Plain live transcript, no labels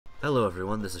Hello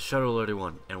everyone, this is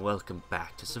Shadowlord1 and welcome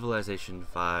back to Civilization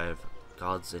 5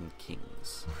 Gods and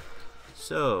Kings.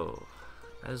 So,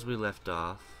 as we left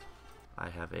off,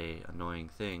 I have a annoying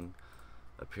thing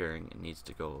appearing and needs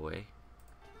to go away.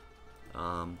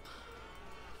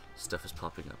 Stuff is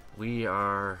popping up. We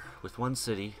are with one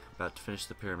city, about to finish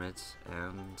the pyramids,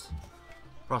 and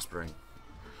prospering.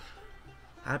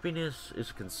 Happiness is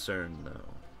a concern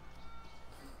though.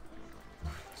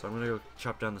 So I'm gonna go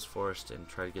chop down this forest and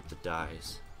try to get the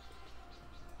dyes.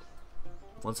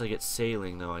 Once I get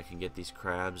sailing though, I can get these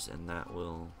crabs and that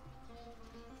will...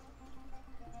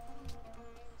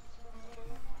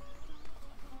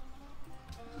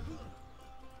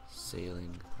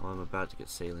 Sailing. Oh, I'm about to get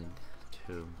sailing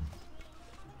too.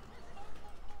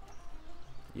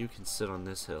 You can sit on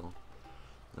this hill.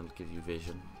 That'll give you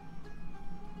vision.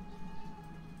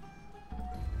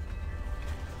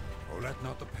 Oh, let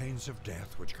not the pains of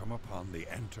death which come upon thee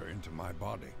enter into my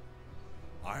body.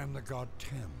 I am the god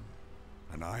Tem,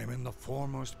 and I am in the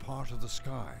foremost part of the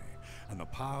sky, and the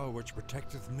power which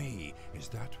protecteth me is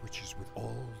that which is with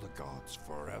all the gods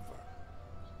forever.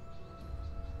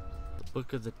 The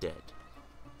Book of the Dead.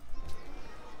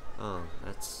 Oh,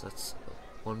 that's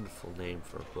a wonderful name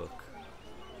for a book.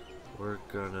 We're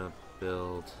gonna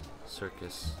build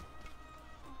circus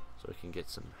so we can get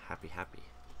some happy.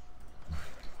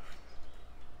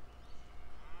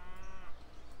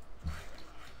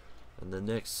 And the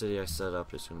next city I set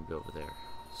up is going to be over there.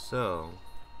 So,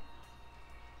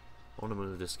 I want to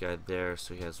move this guy there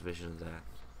so he has vision of that.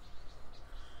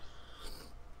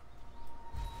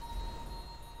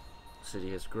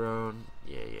 City has grown.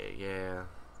 Yeah.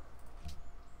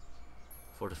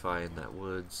 Fortify in that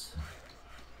woods.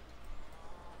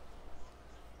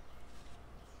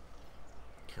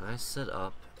 Can I set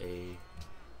up a...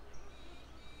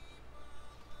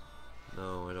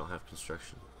 No, I don't have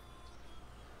construction.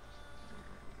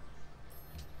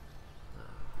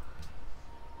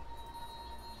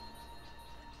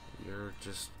 You're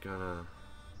just gonna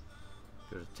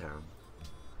go to town.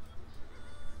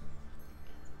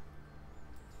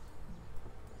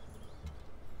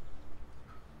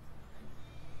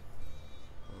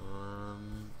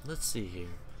 Let's see here.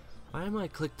 Why am I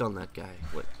clicked on that guy?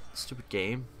 What stupid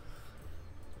game?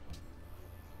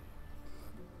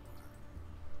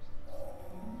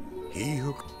 He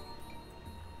who...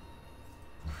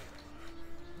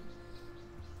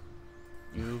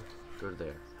 You go to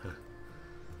there.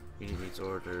 Unit needs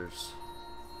orders.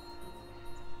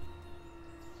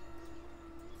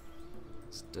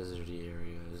 This deserty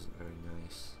area isn't very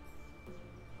nice.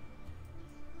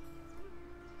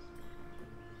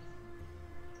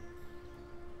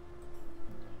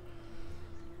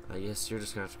 I guess you're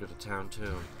just gonna have to go to town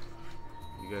too.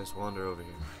 You guys wander over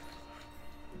here.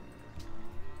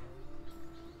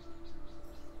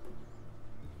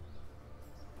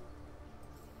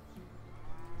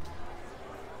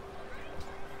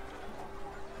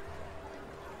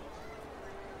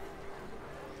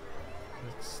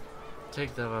 Let's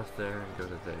take that off there and go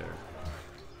to there.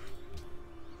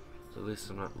 So at least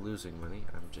I'm not losing money,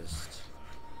 I'm just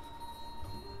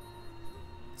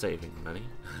saving money.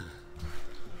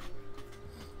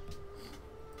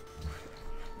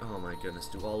 Oh my goodness,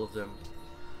 do all of them?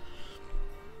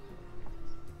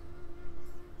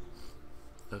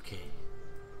 Okay.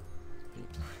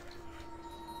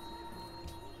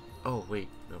 Oh wait,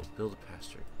 no, build a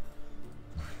pasture.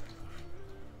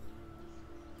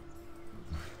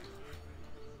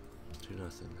 Do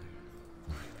nothing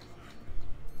there.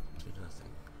 Do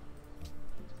nothing.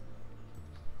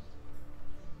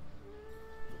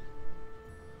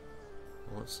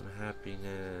 I want some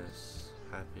happiness.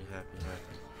 Happy.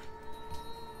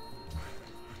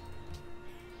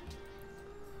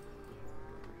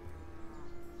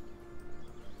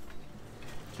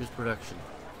 Choose production.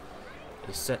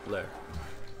 A settler.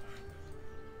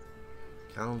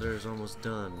 Calendar is almost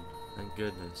done. Thank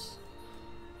goodness.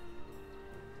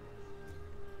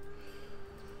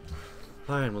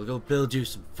 Fine, we'll go build you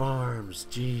some farms.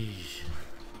 Geez.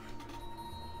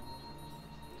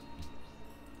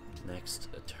 Next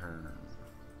a turn.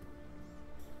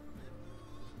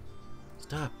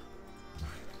 Stop.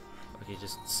 Okay,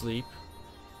 just sleep.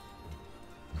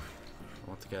 I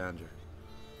want the guy under.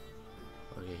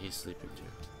 Okay, he's sleeping too.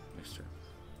 Next turn.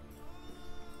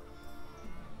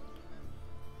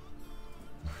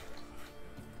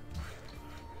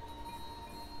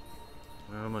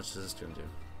 How much is this gonna do?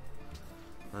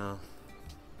 Well,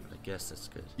 I guess that's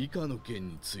good. 以下の件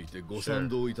についてご賛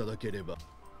同いただければ。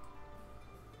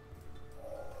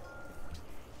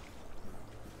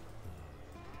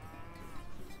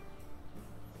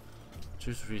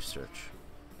Choose research.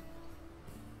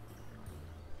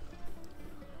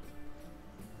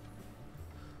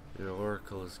 Your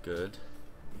oracle is good.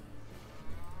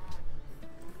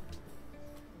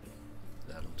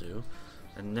 That'll do.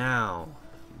 And now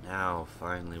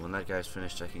finally, when that guy's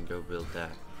finished, I can go build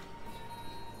that.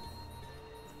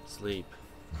 Sleep.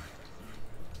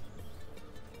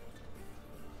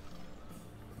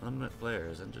 Unmet player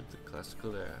has entered the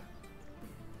classical era.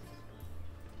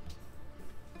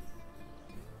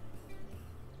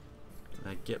 Can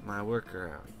I get my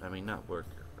worker out? I mean, not worker.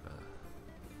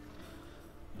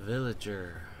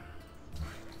 Villager.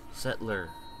 Settler.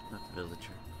 Not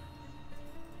villager.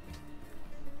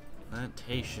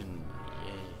 Plantation.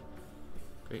 Yay.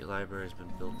 Great library has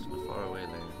been built in a faraway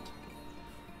land.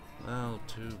 Well,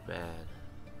 too bad.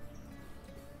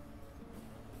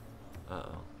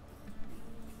 Uh-oh.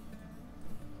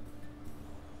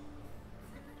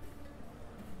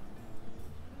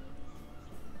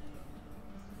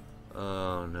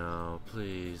 Oh no,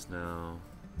 please no.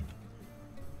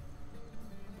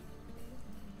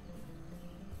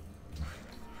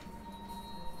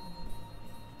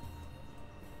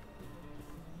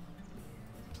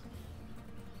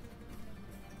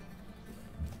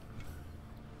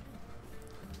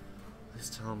 Please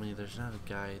tell me there's not a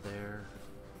guy there.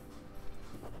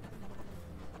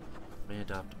 May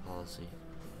adopt a policy.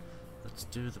 Let's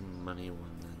do the money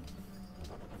one then.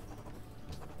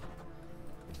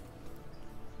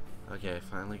 Okay, I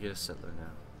finally get a settler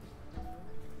now.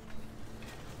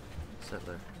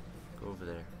 Settler, go over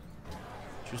there.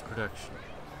 Choose production.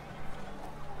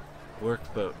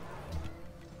 Work boat.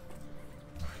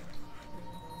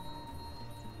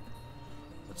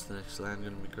 What's the next land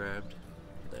gonna be grabbed?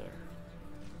 There.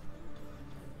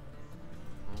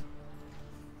 Well,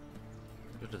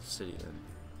 go to the city then.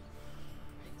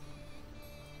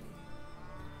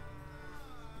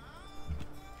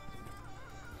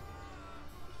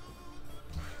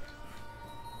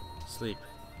 Sleep.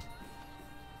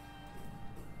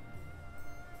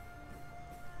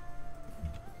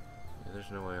 Yeah,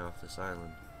 there's no way off this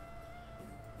island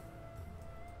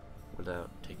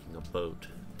without taking a boat.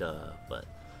 Duh, but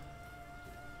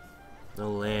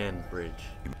no land bridge.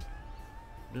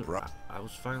 Dude, I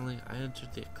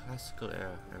entered the classical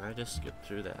era and I just skipped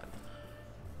through that.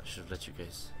 I should have let you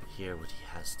guys hear what he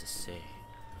has to say.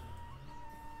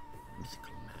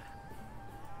 Mythical man.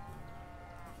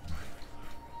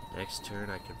 Next turn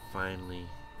I can finally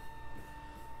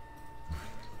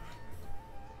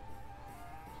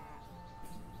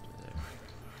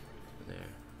there.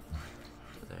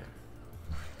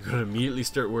 I'm gonna immediately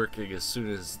start working as soon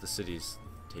as the city's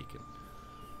taken.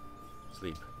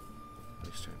 Sleep.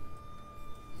 Next turn.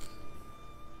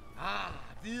 Ah,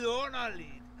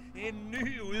 vidunderligt. En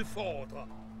ny udfordrer.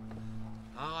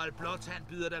 Harald Blåtand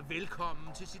byder dig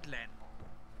velkommen til sit land.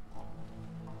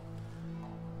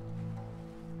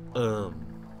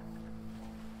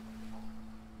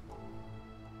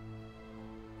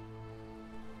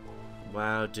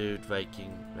 Wow, dude,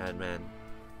 Viking, madman.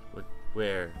 What,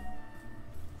 where?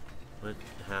 What,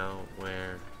 how,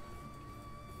 where?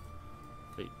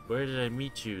 Wait, where did I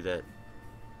meet you, that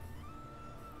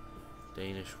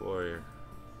Danish warrior?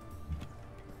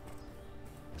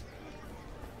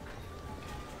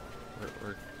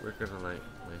 We're gonna light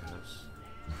my house.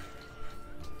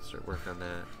 Start work on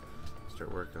that.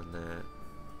 Start work on that.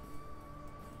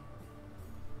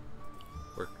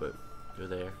 Workboat. Go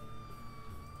there.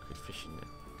 Great fishing net.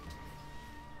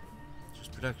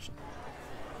 Just production.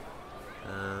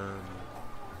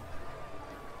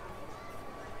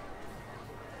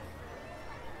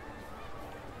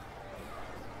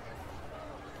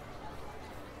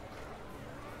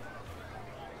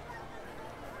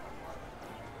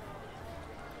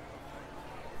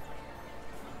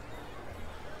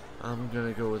 I'm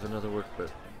gonna go with another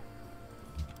workboat.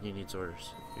 He needs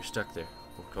orders. You're stuck there.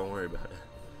 Well, don't worry about it.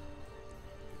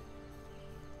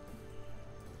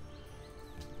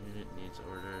 Unit needs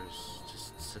orders.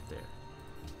 Just sit there.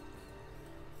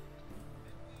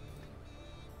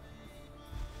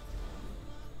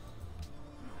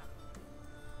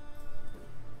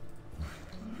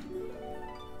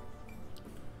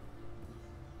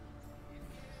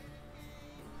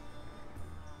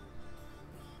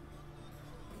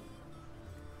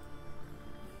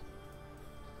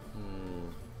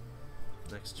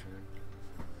 Next turn.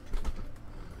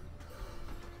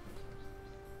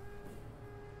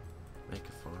 Make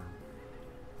a farm.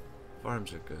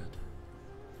 Farms are good.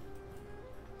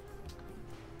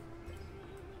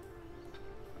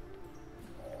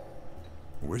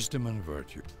 Wisdom and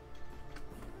virtue.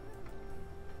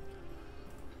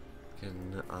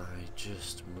 Can I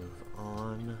just move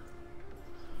on?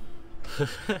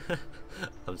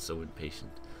 I'm so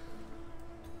impatient.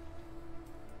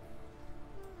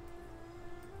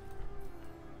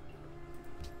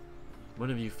 One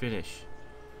of you finish.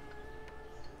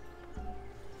 How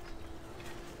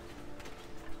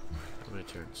many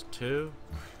turns? 2?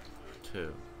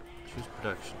 2. Choose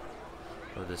production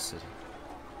of this city.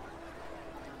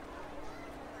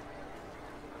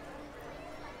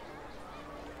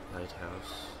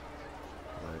 Lighthouse.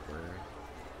 Library.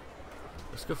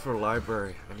 Let's go for a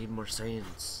library. I need more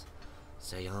seance.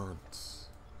 Seance.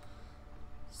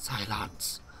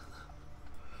 Silence.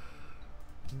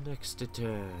 Next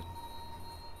turn.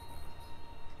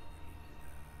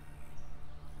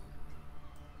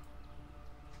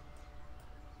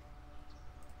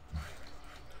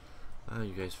 Oh,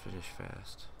 you guys finish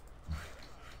fast.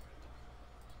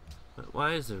 But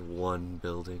why is there one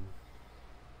building?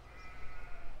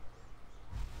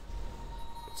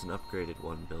 It's an upgraded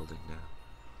one building now.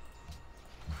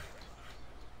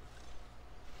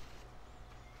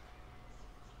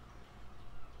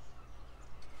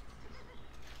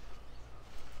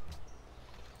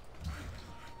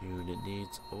 Unit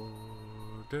needs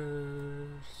orders.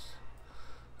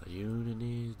 A unit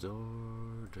needs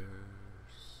orders.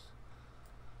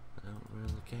 I don't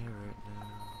really care right now.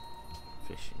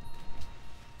 Fishing.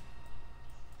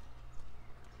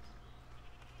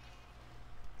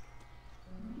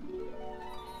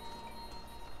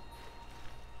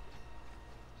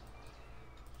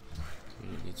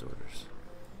 Unit needs orders.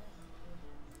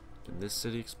 Can this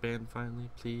city expand finally,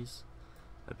 please?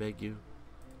 I beg you.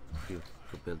 You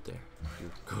go build there.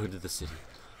 You go into the city.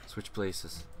 Switch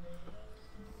places.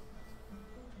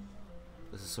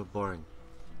 This is so boring.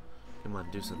 Come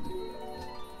on, do something.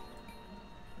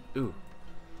 Ooh.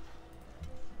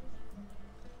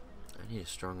 I need a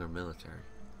stronger military.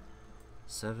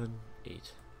 7,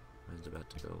 8. Mine's about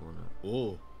to go 1 up.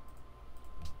 おう。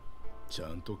ちゃ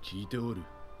んと聞いておる。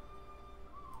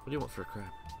 What do you want for a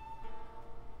crab?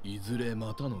 いずれ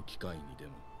またの機会にで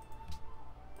も。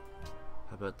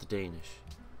 How about the Danish?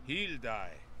 He'll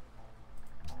die.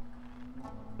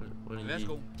 What do Let's you?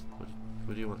 go.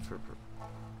 What do you want for?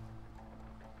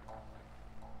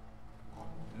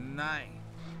 9.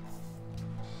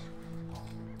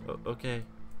 Oh, okay.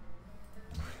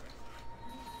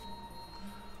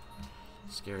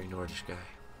 Scary Nordish guy.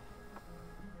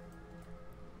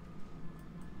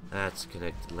 That's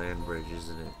connected land bridge,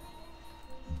 isn't it?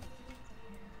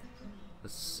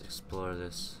 Let's explore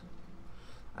this.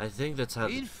 I think that's how.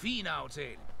 En fin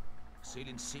aftale. Selv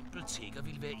en simpel tigger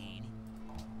vil være enig.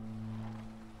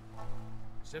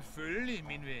 Selvfølgelig,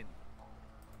 min ven.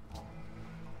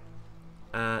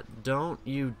 Don't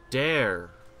you dare.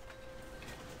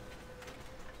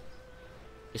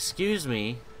 Excuse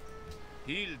me.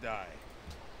 He'll die.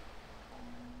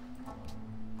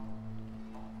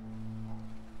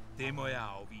 Det må jeg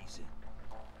afvise.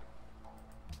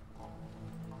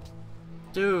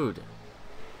 Dude.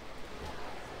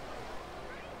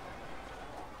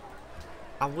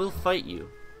 I will fight you.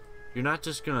 You're not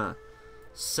just gonna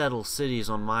settle cities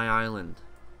on my island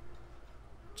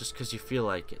just because you feel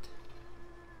like it.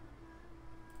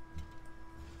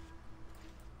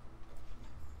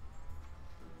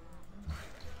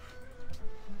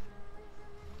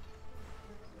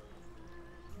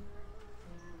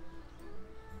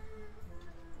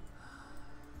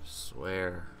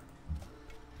 Swear.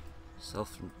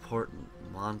 Self-important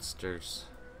monsters.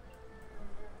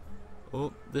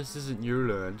 Oh, this isn't your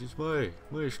land, it's my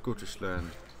Scottish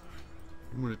land.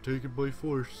 I'm gonna take it by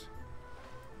force.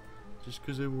 Just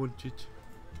 'cause I want it.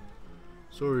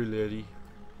 Sorry, laddie.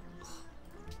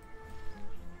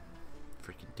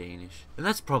 Freaking Danish. And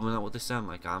that's probably not what they sound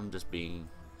like. I'm just being...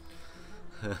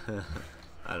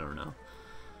 I don't know.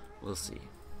 We'll see.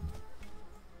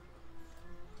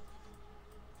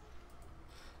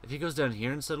 If he goes down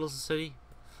here and settles the city,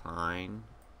 fine.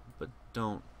 But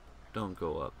don't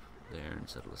go up there and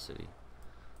settle a city.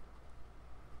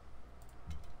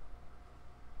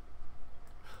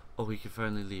 Oh, we can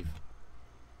finally leave.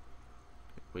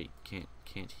 Wait,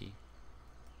 can't he?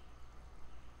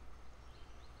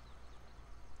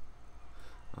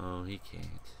 Oh, he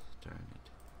can't. Darn it.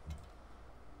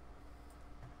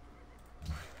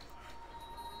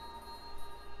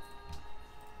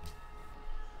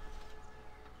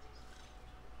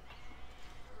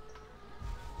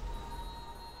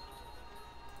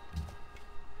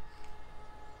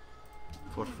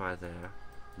 Fortify there.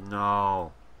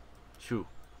 No. Shoo.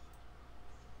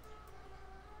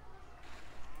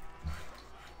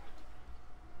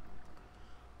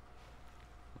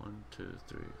 One, 2,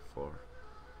 3, 4.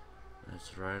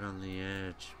 That's right on the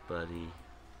edge, buddy.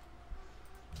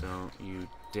 Don't you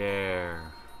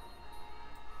dare.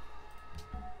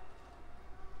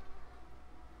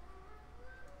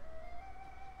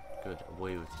 Good,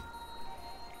 away with you.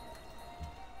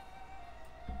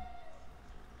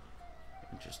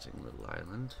 interesting little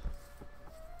island.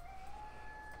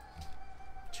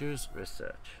 Choose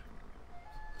research.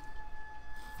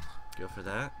 Go for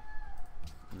that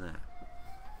and that.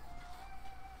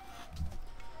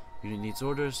 Unit needs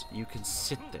orders. You can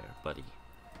sit there, buddy.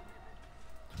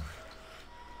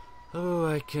 Oh,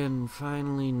 I can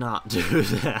finally not do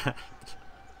that.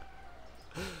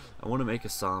 I want to make a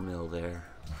sawmill there.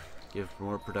 Give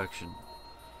more production.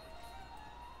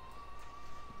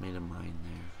 Made a mine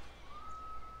there.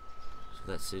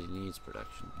 So that city needs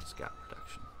production. It's got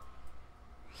production.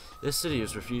 This city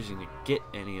is refusing to get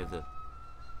any of the...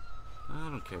 I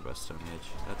don't care about Stonehenge.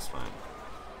 That's fine.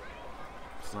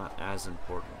 It's not as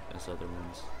important as other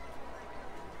ones.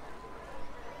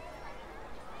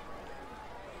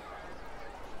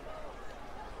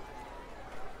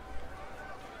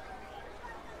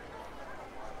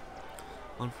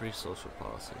 One free social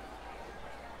policy.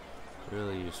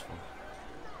 Really useful.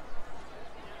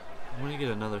 I want to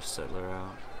get another settler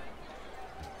out.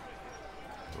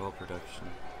 Raw production.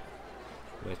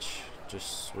 Which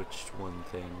just switched one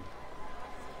thing.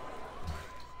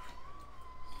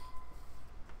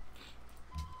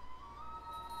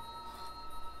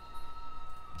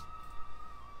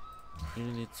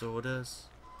 Unit needs orders.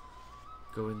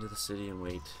 Go into the city and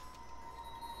wait.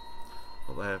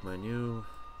 Hope I have my new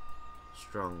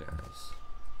strong guys.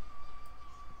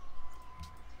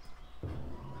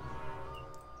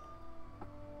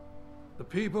 The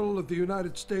people of the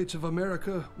United States of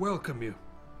America welcome you.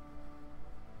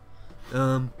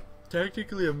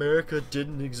 Technically America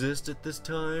didn't exist at this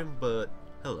time, but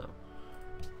hello.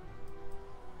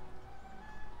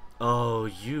 Oh,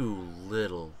 you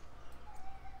little...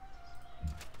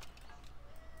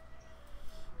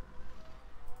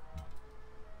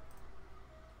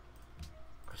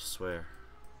 I swear.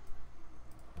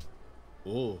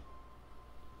 おう。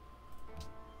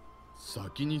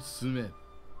先に進め。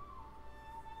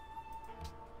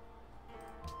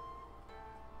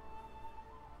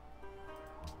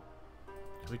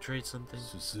 Can we trade something?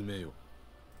 進めよ。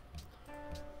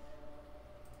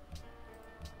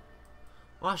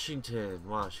 Washington,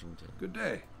 Washington. Good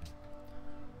day.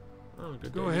 Oh,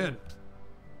 good Go day. ahead.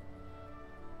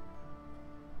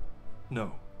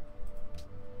 No.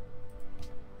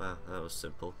 Wow, that was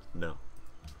simple. No.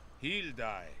 He'll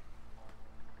die.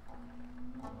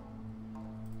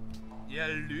 Jeg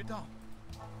lytter.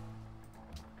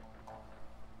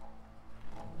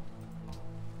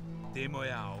 Det må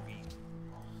jeg afvise.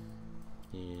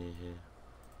 Yeah.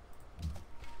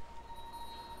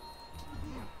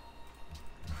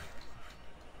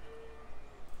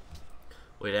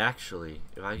 Wait, actually,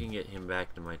 if I can get him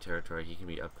back to my territory, he can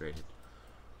be upgraded.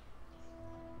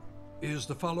 Is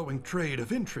the following trade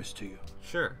of interest to you?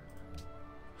 Sure.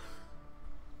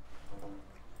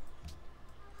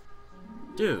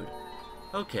 Dude,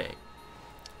 okay.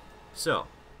 So,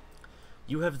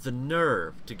 you have the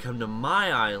nerve to come to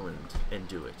my island and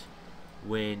do it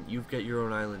when you've got your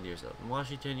own island yourself. In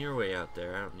Washington, you're way out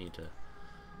there. I don't need to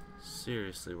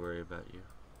seriously worry about you.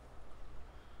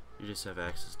 You just have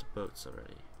access to boats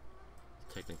already.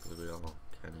 Technically, we all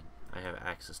kind of... I have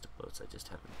access to boats, I just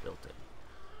haven't built it.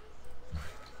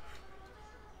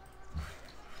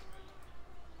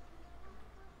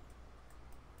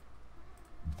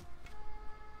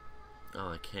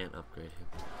 Oh, I can't upgrade him.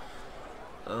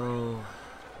 Oh.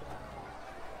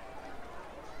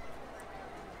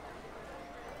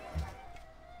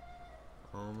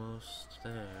 Almost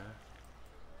there.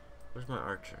 Where's my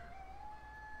archer?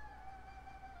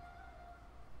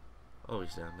 Oh,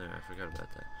 he's down there. I forgot about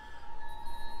that.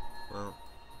 Well,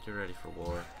 get ready for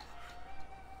war.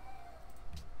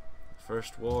 The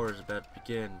first war is about to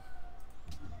begin.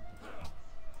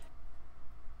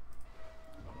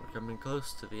 We're coming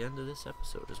close to the end of this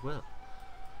episode as well.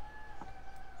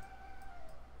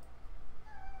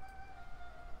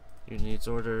 You needs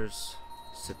orders.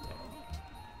 Sit there.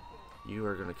 You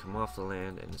are going to come off the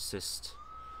land and assist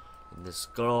in this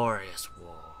glorious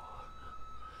war.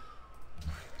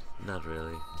 Not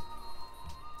really.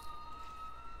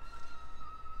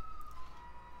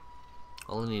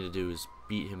 All I need to do is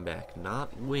beat him back,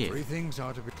 not win. 3 things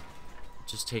are to be...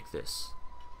 Just take this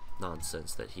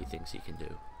nonsense that he thinks he can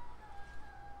do.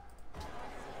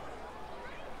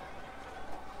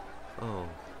 Oh.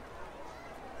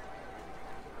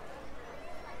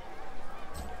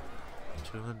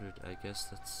 200, I guess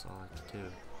that's all I can do.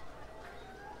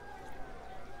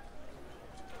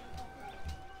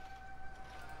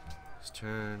 His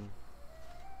turn.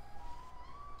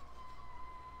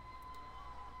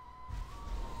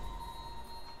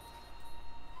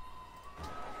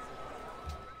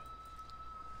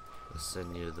 Let's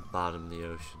send you to the bottom of the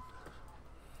ocean.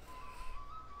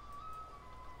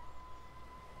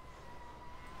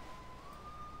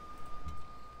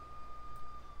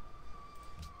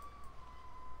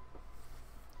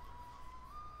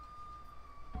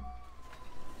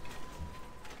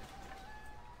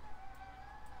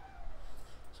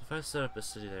 if I set up a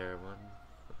city there,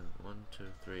 one, two,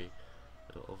 three,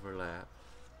 it'll overlap,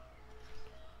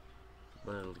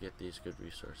 but it'll get these good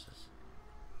resources.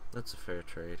 That's a fair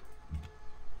trade.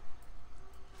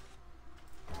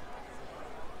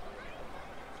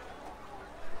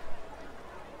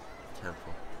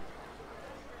 Temple.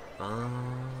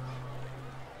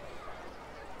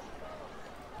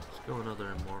 Let's go another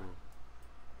immortal.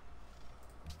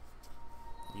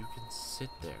 You can sit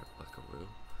there, Buckaroo.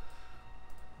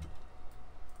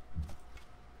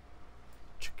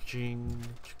 Ching,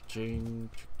 ching,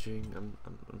 ching.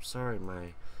 I'm sorry, my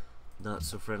not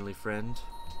so friendly friend.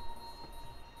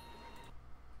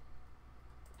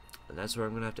 And that's where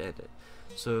I'm gonna have to end it.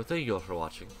 So thank you all for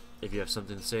watching. If you have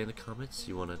something to say in the comments,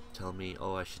 you want to tell me,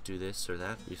 oh, I should do this or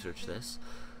that, research this,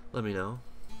 let me know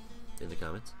in the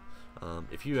comments.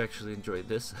 If you actually enjoyed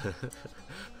this,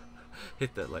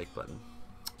 hit that like button.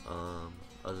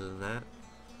 Other than that,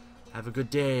 have a good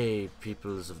day,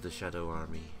 peoples of the Shadow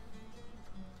Army.